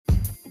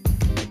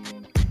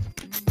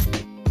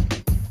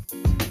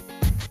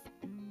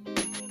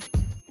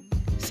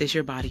Sis,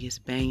 your body is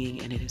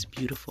banging and it is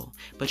beautiful,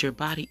 but your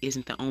body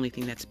isn't the only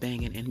thing that's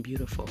banging and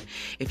beautiful.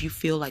 If you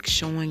feel like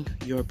showing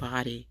your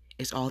body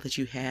is all that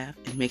you have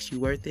and makes you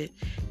worth it,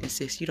 then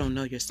sis, you don't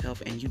know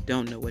yourself and you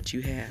don't know what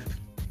you have.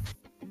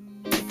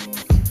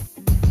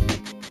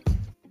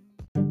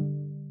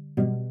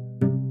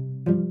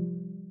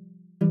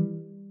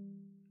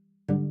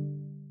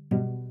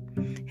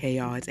 Hey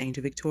y'all, it's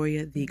Angel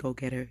Victoria, the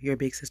go-getter, your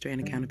big sister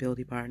and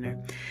accountability partner.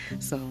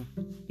 So,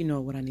 you know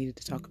what I needed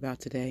to talk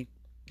about today?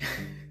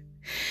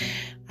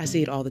 I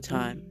see it all the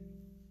time.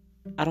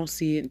 I don't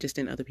see it just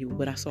in other people,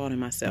 but I saw it in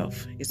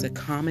myself. It's a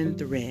common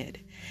thread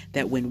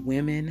that when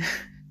women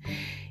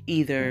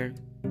either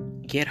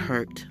get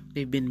hurt,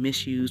 they've been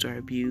misused or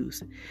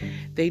abused,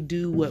 they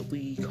do what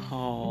we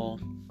call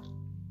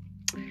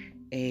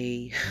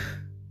a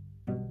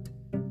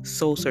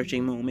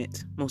soul-searching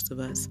moment, most of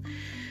us.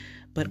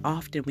 But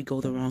often we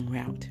go the wrong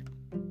route.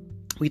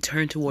 We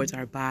turn towards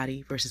our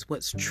body versus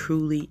what's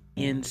truly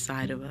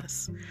inside of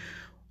us.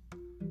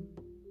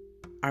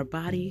 Our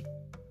body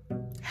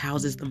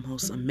houses the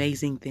most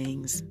amazing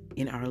things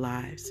in our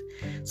lives.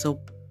 So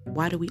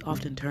why do we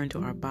often turn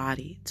to our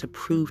body to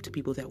prove to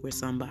people that we're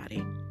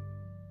somebody?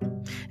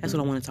 That's what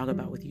I want to talk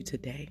about with you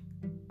today.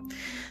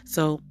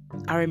 So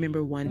I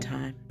remember one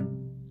time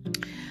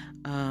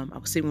I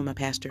was sitting with my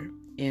pastor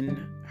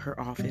in her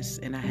office,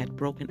 and I had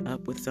broken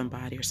up with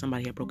somebody, or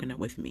somebody had broken up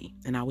with me,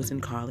 and I was in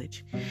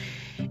college,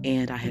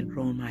 and I had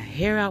grown my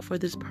hair out for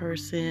this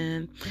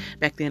person.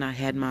 Back then I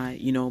had my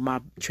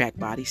track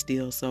body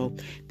still, so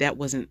that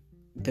wasn't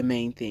the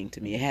main thing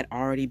to me. It had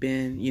already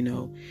been,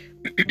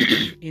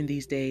 in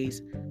these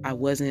days, I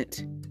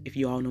wasn't, if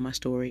you all know my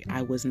story,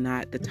 I was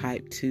not the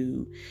type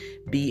to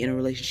be in a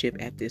relationship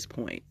at this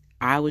point.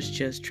 I was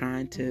just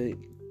trying to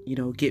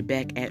get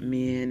back at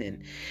men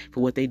and for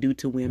what they do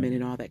to women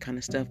and all that kind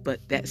of stuff.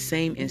 But that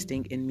same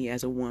instinct in me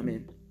as a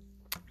woman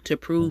to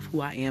prove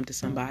who I am to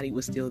somebody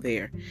was still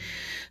there.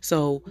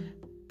 So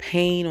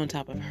pain on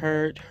top of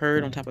hurt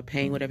on top of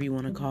pain, whatever you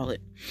want to call it.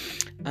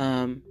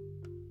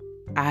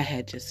 I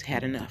had just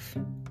had enough.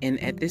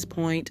 And at this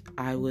point,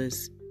 I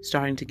was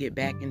starting to get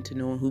back into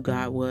knowing who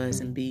God was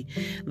and be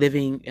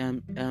living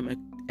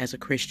as a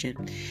Christian.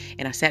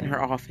 And I sat in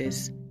her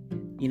office,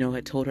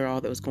 had told her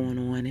all that was going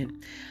on,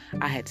 and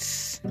I had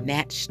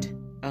snatched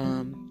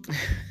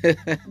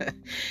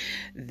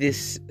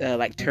this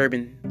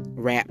turban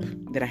wrap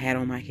that I had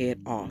on my head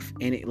off,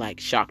 and it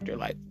shocked her.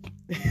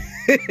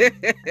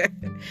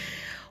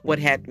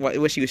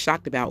 What she was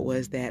shocked about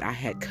was that I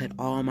had cut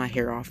all my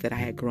hair off that I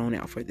had grown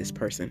out for this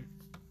person.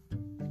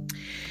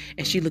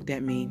 And she looked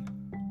at me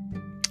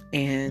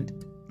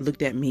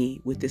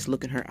with this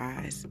look in her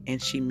eyes, and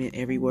she meant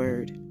every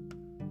word.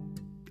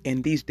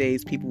 And these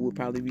days, people would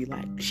probably be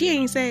like, she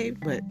ain't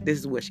saved, but this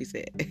is what she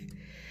said.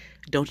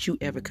 Don't you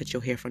ever cut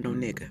your hair for no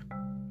nigga.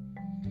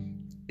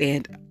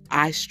 And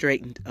I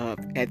straightened up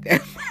at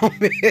that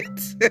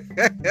moment.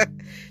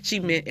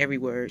 She meant every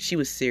word. She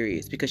was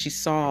serious because she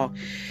saw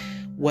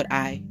what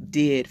I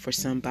did for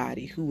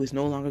somebody who was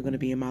no longer going to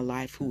be in my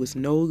life, who was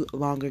no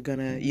longer going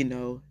to,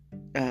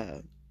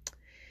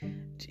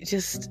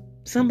 just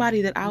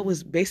somebody that I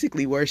was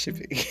basically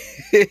worshiping.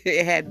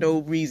 It had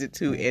no reason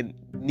to and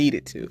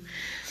needed to.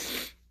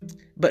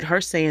 But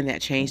her saying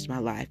that changed my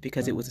life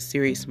because it was a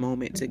serious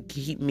moment to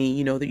keep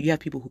me, that you have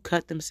people who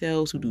cut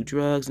themselves, who do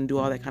drugs and do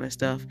all that kind of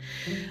stuff.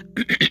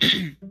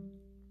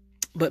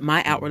 But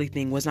my outwardly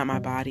thing was not my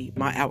body.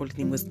 My outwardly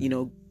thing was,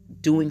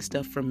 doing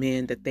stuff for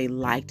men that they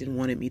liked and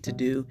wanted me to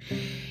do.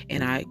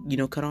 And I,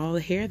 cut all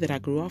the hair that I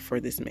grew off for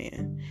this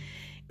man.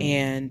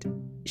 And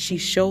she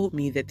showed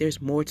me that there's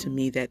more to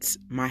me that's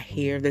my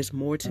hair. There's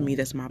more to me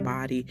that's my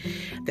body.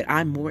 That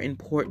I'm more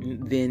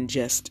important than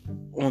just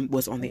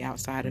what's on the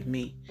outside of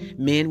me.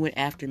 Men went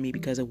after me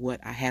because of what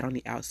I had on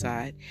the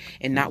outside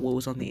and not what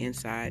was on the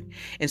inside.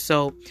 And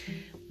so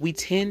we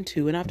tend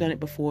to, and I've done it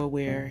before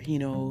where,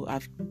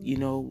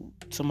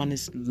 someone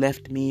has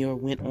left me or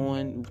went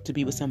on to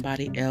be with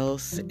somebody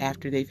else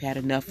after they've had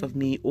enough of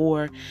me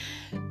or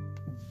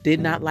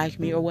did not like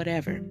me or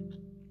whatever.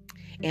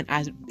 And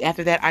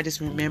after that, I just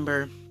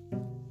remember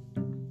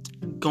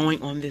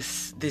going on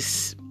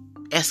this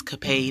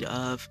escapade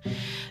of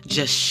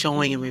just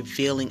showing and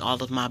revealing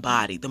all of my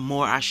body. The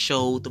more I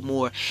showed, the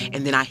more,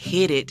 and then I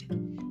hid it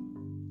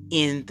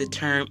in the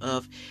term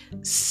of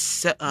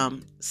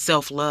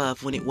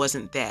self-love when it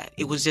wasn't that.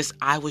 It was just,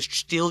 I was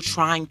still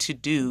trying to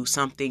do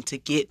something to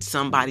get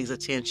somebody's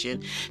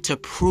attention, to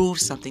prove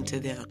something to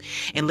them.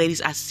 And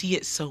ladies, I see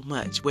it so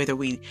much, whether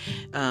we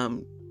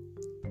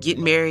get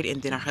married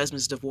and then our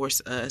husbands divorce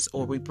us,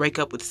 or we break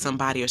up with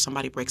somebody or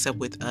somebody breaks up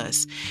with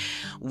us.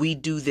 We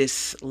do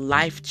this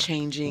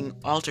life-changing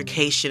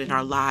altercation in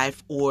our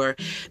life, or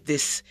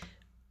this,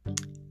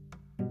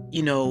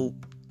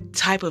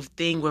 type of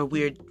thing where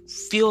we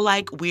feel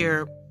like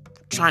we're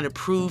trying to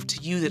prove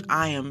to you that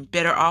I am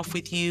better off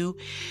with you,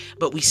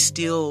 but we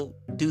still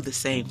do the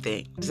same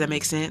thing. Does that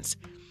make sense?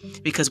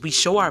 Because we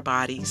show our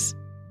bodies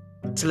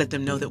to let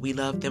them know that we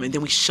love them, and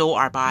then we show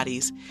our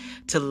bodies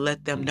to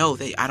let them know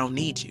that I don't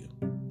need you.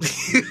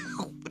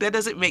 That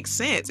doesn't make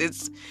sense.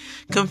 It's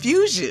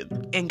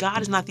confusion. And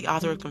God is not the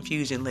author of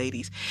confusion,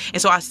 ladies.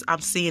 And so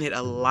I'm seeing it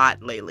a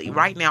lot lately.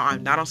 Right now,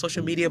 I'm not on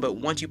social media, but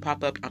once you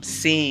pop up, I'm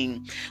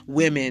seeing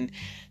women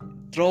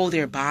throw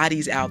their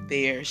bodies out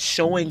there,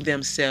 showing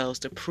themselves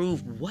to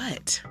prove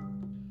what?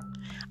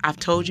 I've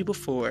told you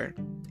before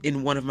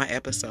in one of my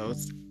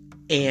episodes,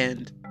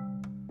 and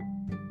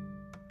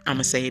I'm going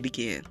to say it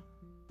again.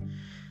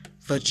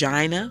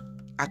 Vagina,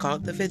 I call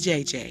it the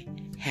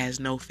vajayjay, has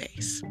no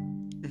face.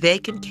 They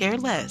can care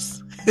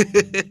less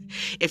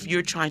if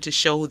you're trying to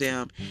show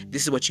them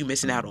this is what you're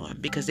missing out on,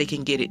 because they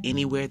can get it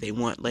anywhere they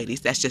want,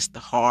 ladies. That's just the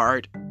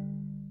hard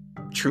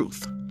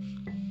truth.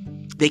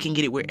 They can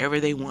get it wherever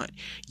they want.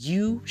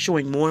 You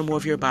showing more and more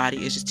of your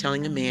body is just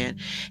telling a man,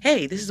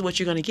 hey, this is what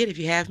you're going to get if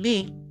you have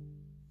me.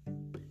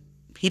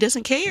 He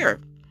doesn't care.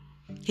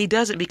 He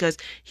doesn't, because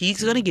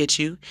he's going to get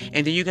you,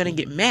 and then you're going to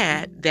get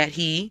mad that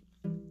he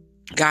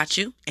got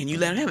you and you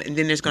let him have it. And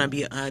then there's going to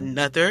be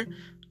another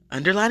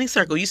underlining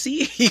circle. You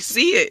see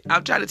it.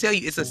 I'm trying to tell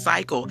you, it's a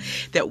cycle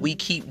that we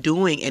keep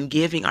doing and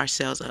giving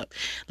ourselves up.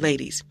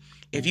 Ladies,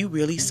 if you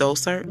really soul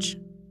search,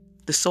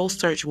 the soul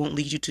search won't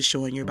lead you to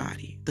showing your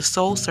body. The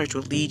soul search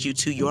will lead you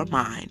to your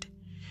mind,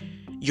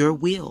 your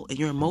will, and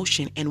your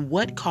emotion, and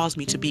what caused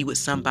me to be with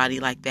somebody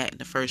like that in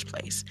the first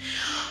place.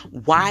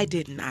 Why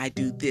didn't I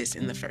do this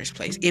in the first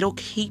place? It'll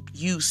keep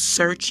you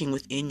searching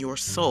within your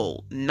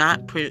soul,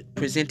 not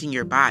presenting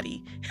your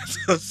body as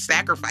a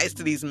sacrifice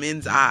to these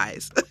men's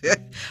eyes.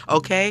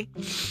 Okay?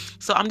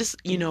 So I'm just,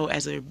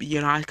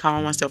 I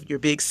call myself your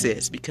big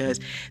sis,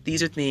 because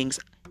these are things,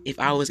 if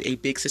I was a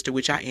big sister,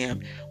 which I am,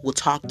 will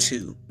talk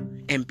to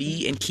and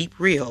be and keep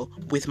real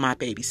with my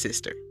baby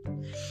sister.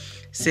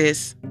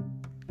 Sis,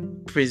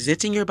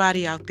 presenting your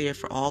body out there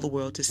for all the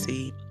world to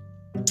see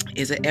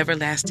is an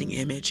everlasting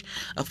image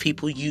of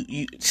people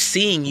you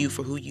seeing you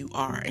for who you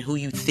are and who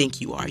you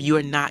think you are. You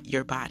are not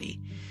your body.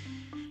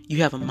 You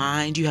have a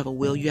mind, you have a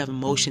will, you have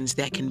emotions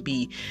that can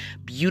be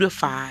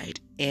beautified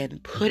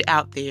and put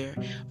out there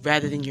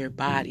rather than your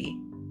body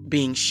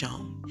being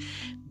shown.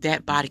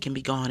 That body can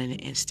be gone in an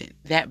instant.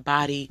 That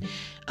body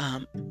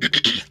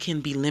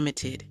can be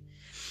limited.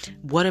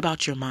 What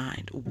about your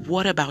mind?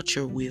 What about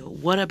your will?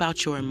 What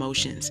about your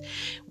emotions?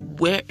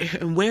 Where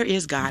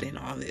is God in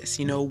all this?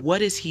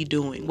 What is he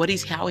doing?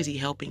 How is he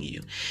helping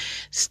you?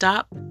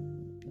 Stop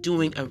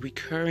doing a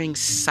recurring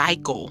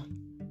cycle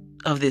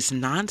of this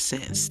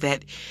nonsense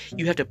that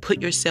you have to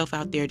put yourself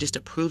out there just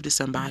to prove to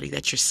somebody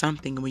that you're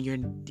something when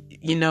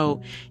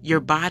your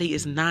body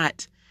is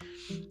not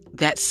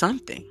that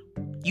something.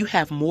 You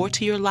have more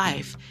to your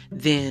life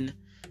than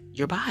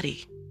your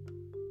body.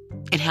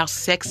 And how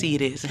sexy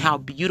it is and how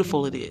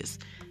beautiful it is.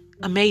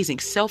 Amazing.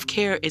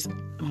 Self-care is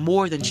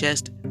more than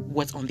just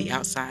what's on the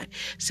outside.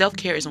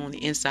 Self-care is on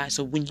the inside.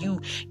 So when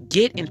you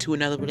get into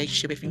another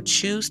relationship, if you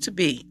choose to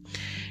be,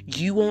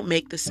 you won't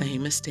make the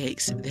same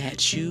mistakes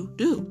that you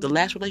do. The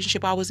last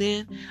relationship I was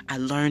in, I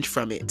learned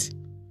from it.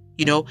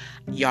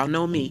 Y'all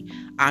know me.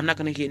 I'm not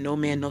going to get no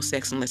man, no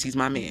sex unless he's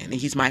my man. And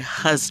he's my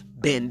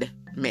husband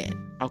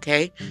man.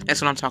 Okay?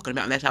 That's what I'm talking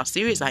about. And that's how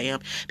serious I am,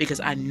 because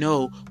I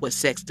know what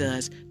sex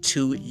does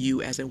to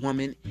you as a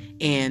woman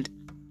and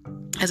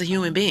as a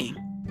human being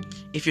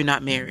if you're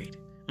not married.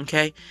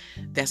 Okay?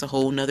 That's a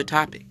whole nother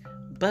topic.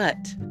 But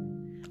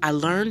I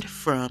learned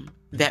from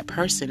that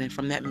person and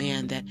from that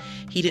man that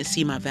he didn't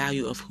see my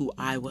value of who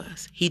I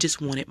was. He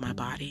just wanted my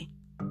body.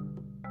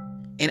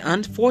 And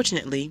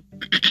unfortunately,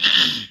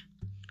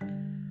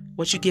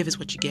 what you give is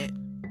what you get.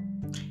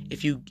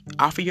 If you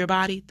offer your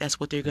body, that's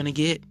what they're going to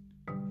get.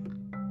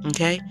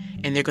 Okay?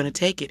 And they're going to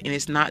take it. And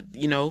it's not,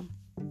 and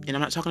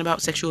I'm not talking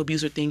about sexual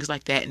abuse or things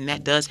like that. And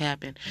that does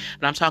happen.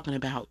 But I'm talking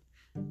about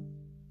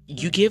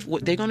you give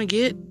what they're going to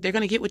get. They're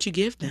going to get what you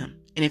give them.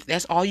 And if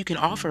that's all you can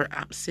offer,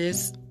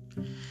 sis,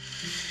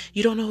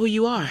 you don't know who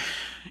you are.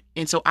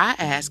 And so I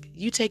ask,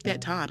 you take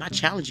that time. I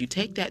challenge you,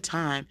 take that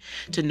time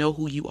to know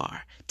who you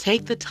are.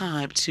 Take the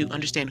time to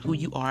understand who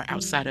you are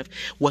outside of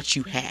what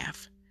you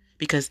have.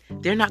 Because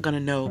they're not going to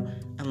know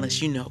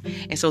unless you know.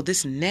 And so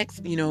this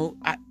next,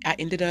 I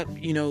ended up,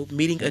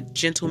 meeting a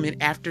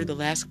gentleman after the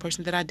last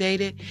person that I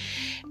dated.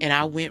 And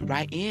I went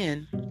right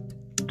in.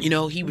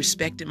 He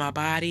respected my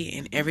body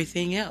and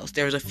everything else.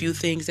 There was a few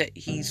things that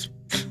he's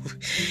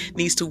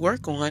needs to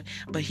work on,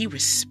 but he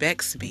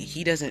respects me.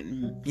 He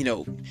doesn't, he's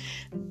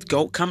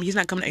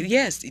not coming.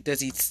 Yes, does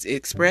he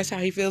express how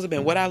he feels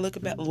about what I look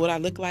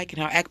like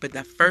and how I act? But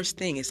the first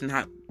thing is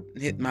not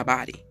hit my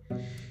body.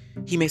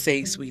 He may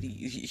say,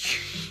 sweetie,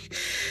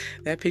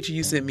 that picture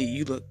you sent me,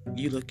 you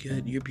look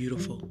good. You're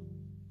beautiful.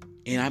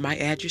 And I might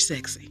add, you're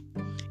sexy.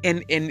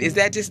 And is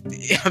that just,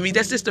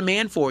 that's just a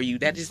man for you.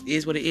 That just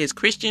is what it is.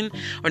 Christian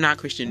or not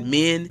Christian,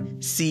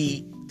 men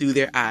see through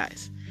their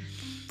eyes.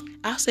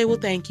 I'll say, well,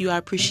 thank you. I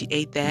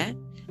appreciate that.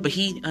 But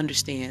he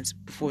understands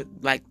before,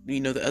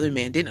 the other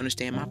man didn't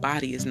understand, my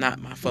body is not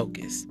my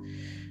focus.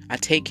 I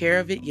take care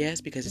of it, yes,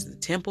 because it's the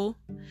temple.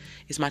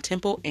 It's my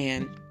temple,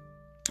 and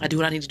I do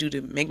what I need to do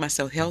to make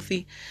myself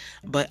healthy,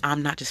 but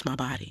I'm not just my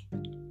body.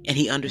 And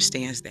he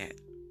understands that.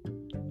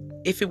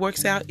 If it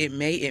works out, it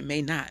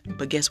may not.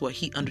 But guess what?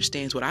 He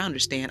understands what I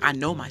understand. I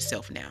know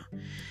myself now.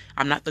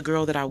 I'm not the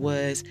girl that I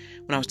was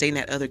when I was dating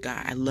that other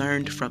guy. I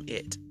learned from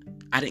it.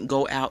 I didn't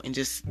go out and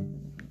just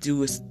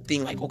do a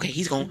thing like, okay,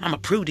 I'm going to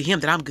prove to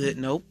him that I'm good.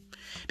 Nope.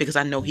 Because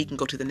I know he can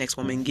go to the next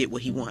woman and get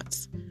what he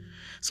wants.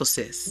 So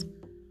sis,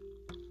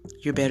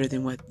 you're better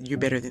than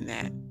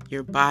that.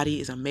 Your body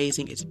is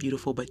amazing. It's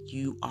beautiful, but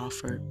you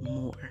offer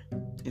more.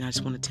 And I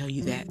just want to tell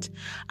you that.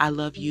 I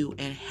love you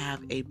and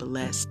have a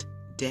blessed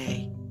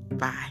day.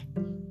 Bye.